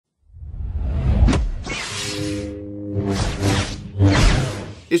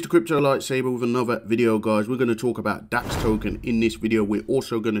It's the Crypto Lightsaber with another video, guys. We're going to talk about Daxe token in this video. We're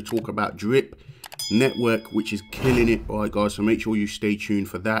also going to talk about Drip network, which is killing it. All right, guys, so make sure you stay tuned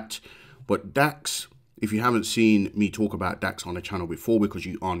for that. But Daxe, if you haven't seen me talk about Daxe on the channel before because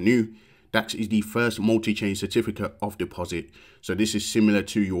you are new, Daxe is the first multi-chain certificate of deposit. So this is similar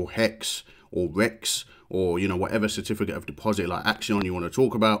to your Hex or Rex or, you know, whatever certificate of deposit like Axion you want to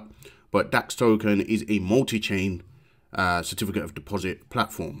talk about. But Daxe token is a multi-chain certificate of deposit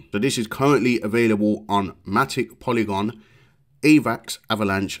platform. So this is currently available on MATIC Polygon, AVAX,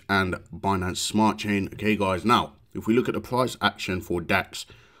 Avalanche, and Binance Smart Chain. Okay, guys, now if we look at the price action for Daxe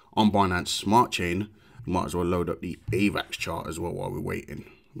on Binance Smart Chain, we might as well load up the AVAX chart as well while we're waiting.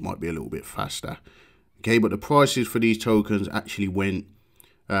 It might be a little bit faster. Okay, but the prices for these tokens actually went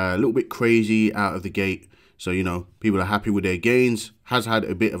a little bit crazy out of the gate. So, you know, people are happy with their gains. Has had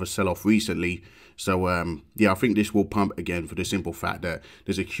a bit of a sell-off recently. So, yeah, I think this will pump again for the simple fact that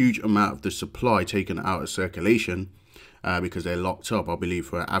there's a huge amount of the supply taken out of circulation because they're locked up, I believe,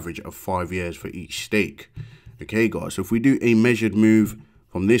 for an average of 5 years for each stake. Okay, guys, so if we do a measured move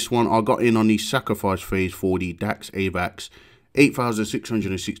from this one, I got in on the sacrifice phase for the Daxe AVAX,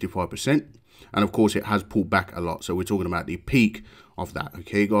 8,665%. And of course, it has pulled back a lot. So we're talking about the peak of that.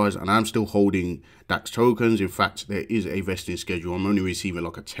 Okay, guys, and I'm still holding Daxe tokens. In fact, there is a vesting schedule. I'm only receiving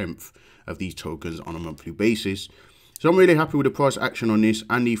like a 1/10 of these tokens on a monthly basis. So I'm really happy with the price action on this.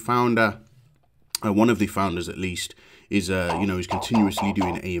 And the founder, one of the founders at least, is you know, is continuously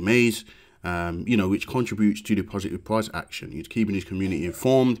doing AMAs, you know, which contributes to the positive price action. He's keeping his community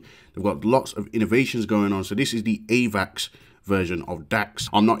informed. They've got lots of innovations going on. So this is the AVAX version of Daxe.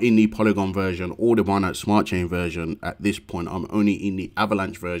 I'm not in the Polygon version or the Binance Smart Chain version at this point. I'm only in the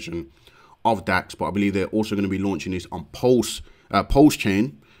Avalanche version of Daxe, but I believe they're also going to be launching this on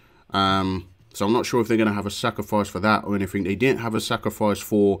Pulsechain. So I'm not sure if they're going to have a sacrifice for that or anything. They didn't have a sacrifice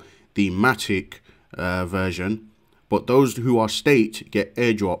for the MATIC version, but those who are staked get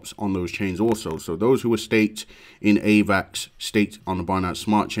airdrops on those chains also. So those who are staked in AVAX, staked on the Binance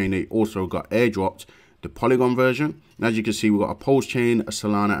Smart Chain, they also got airdropped the Polygon version. And as you can see, we've got a Pulsechain, a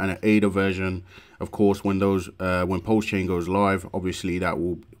Solana, and an ADA version. Of course, when Pulsechain goes live, obviously that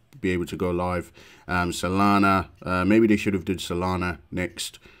will be able to go live. Solana, maybe they should have did Solana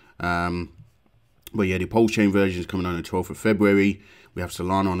next. But yeah, the Pulsechain version is coming on the 12th of February. We have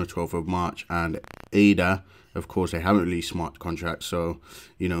Solana on the 12th of March, and ADA, of course, they haven't released smart contracts, so,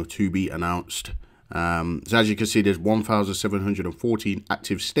 you know, to be announced. So as you can see, there's 1,714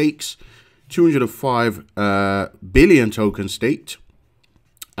 active stakes, 205 billion tokens staked,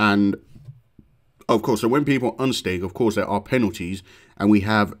 and of course, so when people unstake, of course, there are penalties, and we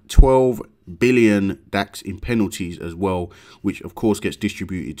have 12 billion Daxe in penalties as well, which of course gets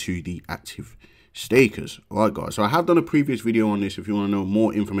distributed to the active stakers. All right, guys, so I have done a previous video on this if you want to know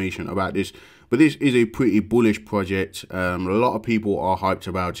more information about this, but this is a pretty bullish project. A lot of people are hyped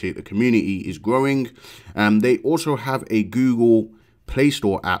about it. The community is growing. They also have a Google Play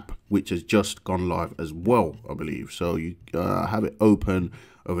Store app which has just gone live as well, I believe. So you have it open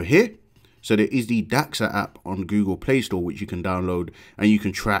over here. So there is the Daxe app on Google Play Store which you can download, and you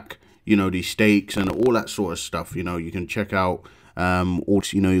can track, you know, the stakes and all that sort of stuff. You know, you can check out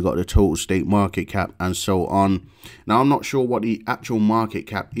also, you know, you got the total stake market cap and so on. Now, I'm not sure what the actual market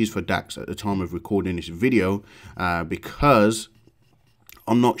cap is for Daxe at the time of recording this video, because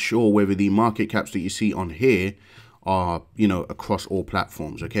I'm not sure whether the market caps that you see on here are, you know, across all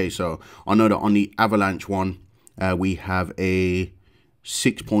platforms. Okay, so I know that on the Avalanche one, we have a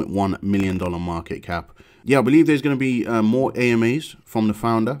 $6.1 million market cap. Yeah, I believe there's going to be more AMAs from the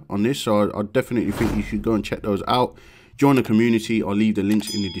founder on this, so I definitely think you should go and check those out. Join the community. I'll leave the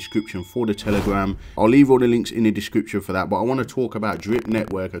links in the description for the Telegram. I'll leave all the links in the description for that, but I want to talk about Drip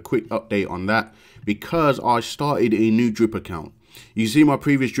Network, a quick update on that, because I started a new Drip account. You see my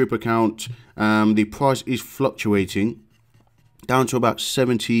previous Drip account, the price is fluctuating down to about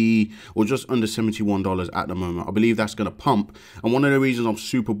 70 or just under $71 at the moment. I believe that's going to pump. And one of the reasons I'm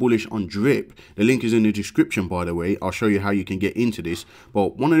super bullish on Drip, the link is in the description, by the way. I'll show you how you can get into this.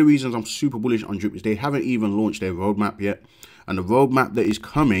 But one of the reasons I'm super bullish on Drip is they haven't even launched their roadmap yet. And the roadmap that is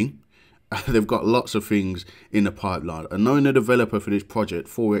coming, they've got lots of things in the pipeline. And knowing the developer for this project,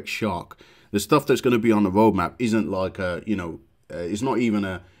 Forex Shark, the stuff that's going to be on the roadmap isn't like a, you know, it's not even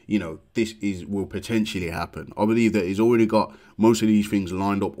a you know, this will potentially happen. I believe that he's already got most of these things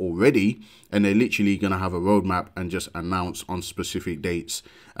lined up already, and they're literally going to have a roadmap and just announce on specific dates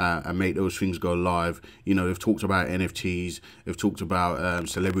and make those things go live. You know, they've talked about NFTs, they've talked about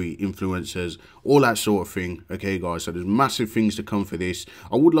celebrity influencers, all that sort of thing. Okay, guys, so there's massive things to come for this.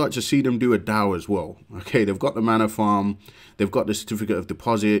 I would like to see them do a DAO as well. Okay, they've got the mana farm, they've got the certificate of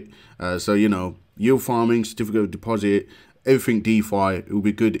deposit, so, you know, yield farming, certificate of deposit, everything DeFi. It would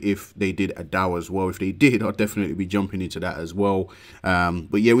be good if they did a DAO as well. If they did, I'd definitely be jumping into that as well.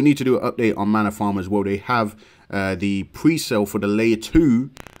 But yeah, we need to do an update on Mana Farm as well. They have the pre-sale for the layer 2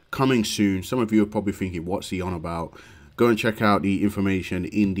 coming soon. Some of you are probably thinking, what's he on about? Go and check out the information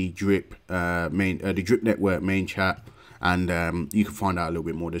in the Drip the Drip Network main chat, and you can find out a little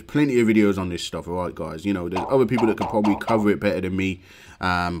bit more. There's plenty of videos on this stuff, all right, guys. You know, there's other people that can probably cover it better than me.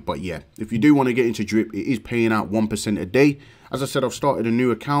 But yeah, if you do want to get into Drip, it is paying out 1% a day. As I said, I've started a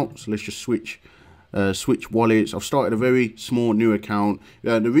new account, so let's just switch wallets. I've started a very small new account.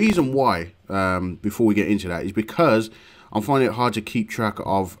 The reason why, before we get into that, is because I'm finding it hard to keep track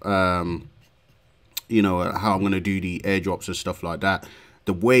of, you know, how I'm going to do the airdrops and stuff like that.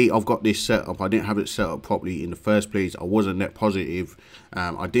 The way I've got this set up, I didn't have it set up properly in the first place. I wasn't net positive.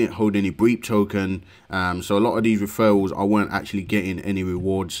 I didn't hold any BREEP token. So a lot of these referrals, I weren't actually getting any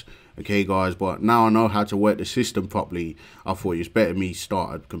rewards. Okay, guys, but now I know how to work the system properly. I thought it's better me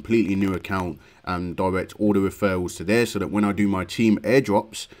start a completely new account and direct all the referrals to there, so that when I do my team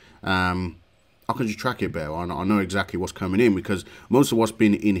airdrops, I can just track it better. I know exactly what's coming in, because most of what's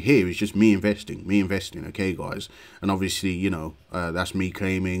been in here is just me investing, okay, guys. And obviously, you know, that's me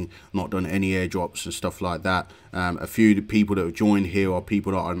claiming, not done any airdrops and stuff like that. A few people that have joined here are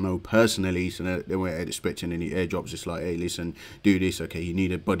people that I know personally, so they weren't expecting any airdrops. It's like, hey, listen, do this, okay, you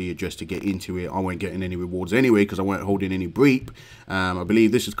need a buddy address to get into it. I weren't getting any rewards anyway, because I weren't holding any BREEP. I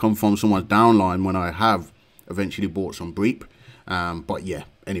believe this has come from someone's downline when I have eventually bought some BREEP. But yeah,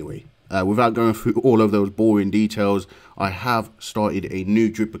 anyway. Without going through all of those boring details, I have started a new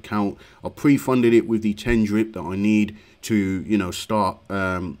Drip account. I pre-funded it with the 10 Drip that I need to, you know, start,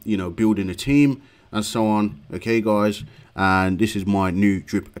 you know, building a team and so on. Okay, guys, and this is my new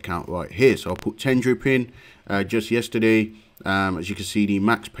Drip account right here. So I put 10 Drip in just yesterday. As you can see, the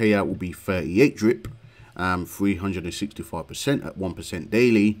max payout will be 38 Drip. 365% at 1%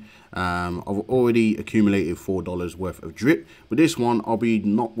 daily. I've already accumulated $4 worth of Drip, but this one I'll be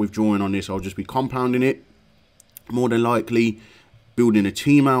not withdrawing on this. I'll just be compounding it, more than likely building a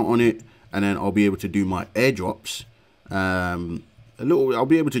team out on it, and then I'll be able to do my airdrops. I'll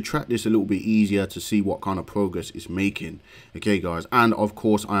be able to track this a little bit easier to see what kind of progress it's making. Okay, guys, and of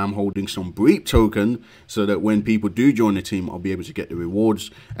course I am holding some BREEP token, so that when people do join the team, I'll be able to get the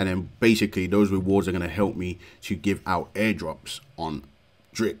rewards, and then basically those rewards are going to help me to give out airdrops on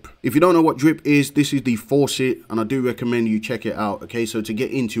Drip. If you don't know what Drip is, this is the faucet, and I do recommend you check it out. Okay, so to get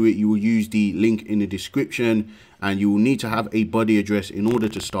into it, you will use the link in the description, and you will need to have a buddy address in order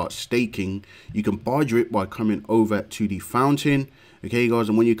to start staking. You can buy Drip by coming over to the fountain. Okay, guys,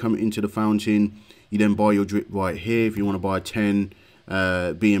 and when you come into the fountain, you then buy your Drip right here. If you want to buy 10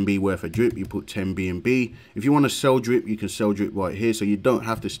 BNB worth of Drip, you put 10 BNB. If you want to sell Drip, you can sell Drip right here, so you don't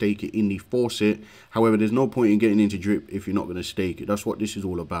have to stake it in the faucet. However, there's no point in getting into Drip if you're not going to stake it. That's what this is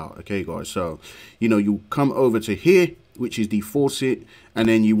all about. Okay, guys, so, you know, you come over to here, which is the faucet, and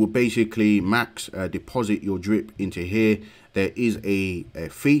then you will basically max deposit your Drip into here. There is a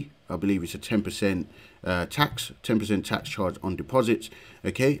fee. I believe it's a 10% tax, 10% tax charge on deposits.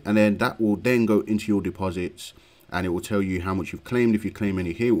 Okay, and then that will then go into your deposits, and it will tell you how much you've claimed. If you claim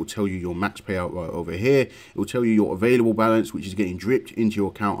any here, it will tell you your max payout right over here. It will tell you your available balance, which is getting dripped into your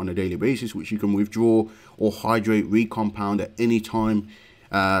account on a daily basis, which you can withdraw or hydrate, recompound at any time.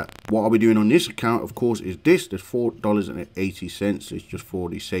 What I'll be doing on this account, of course, is this. There's $4.80. It's just for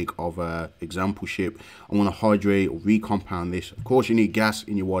the sake of exampleship. I want to hydrate or recompound this. Of course, you need gas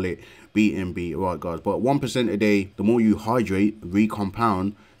in your wallet, BNB, all right, guys. But 1% a day, the more you hydrate,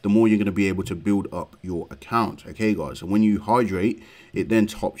 recompound, the more you're going to be able to build up your account. Okay, guys. So when you hydrate, it then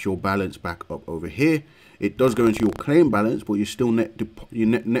tops your balance back up over here. It does go into your claim balance, but you're still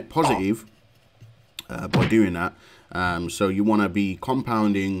net positive by doing that. So you want to be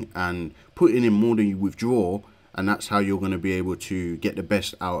compounding and putting in more than you withdraw, and that's how you're going to be able to get the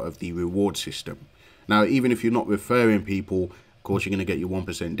best out of the reward system. Now, even if you're not referring people, of course, you're going to get your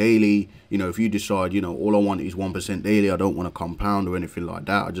 1% daily. You know, if you decide, you know, all I want is 1% daily, I don't want to compound or anything like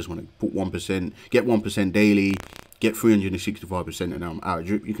that. I just want to put 1%, get 1% daily, get 365%, and I'm out of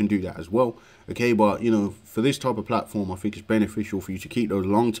Drip. You can do that as well. Okay, but, you know, for this type of platform, I think it's beneficial for you to keep those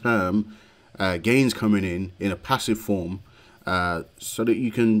long-term gains coming in a passive form, so that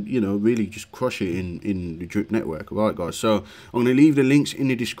you can, you know, really just crush it in the drip network. All right, guys, so I'm going to leave the links in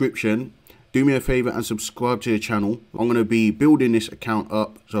the description. Do me a favor and subscribe to the channel. I'm going to be building this account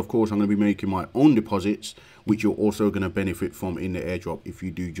up, so of course I'm going to be making my own deposits, which you're also going to benefit from in the airdrop if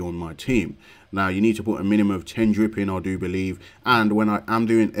you do join my team. Now, you need to put a minimum of 10 drip in, I do believe, and when I am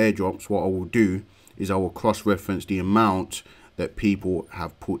doing airdrops, what I will do is I will cross-reference the amount that people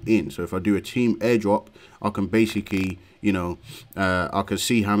have put in. So if I do a team airdrop, I can basically, you know, I can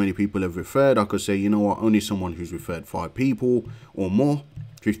see how many people have referred. I could say, you know what, only someone who's referred 5 people or more,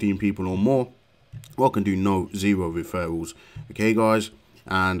 15 people or more, or I can do no 0 referrals. Okay, guys,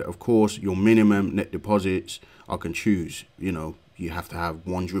 and of course your minimum net deposits, I can choose, you know, you have to have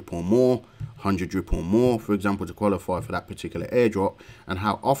 1 drip or more, 100 drip or more, for example, to qualify for that particular airdrop. And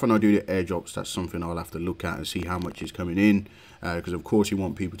how often I do the airdrops, that's something I'll have to look at and see how much is coming in, because of course you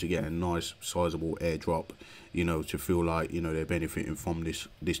want people to get a nice sizable airdrop, you know, to feel like, you know, they're benefiting from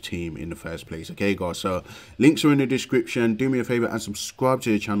this team in the first place. Okay, guys, so links are in the description. Do me a favor and subscribe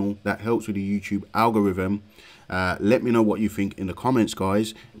to the channel. That helps with the YouTube algorithm. Let me know what you think in the comments,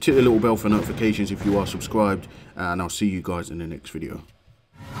 guys. Hit the little bell for notifications if you are subscribed, and I'll see you guys in the next video.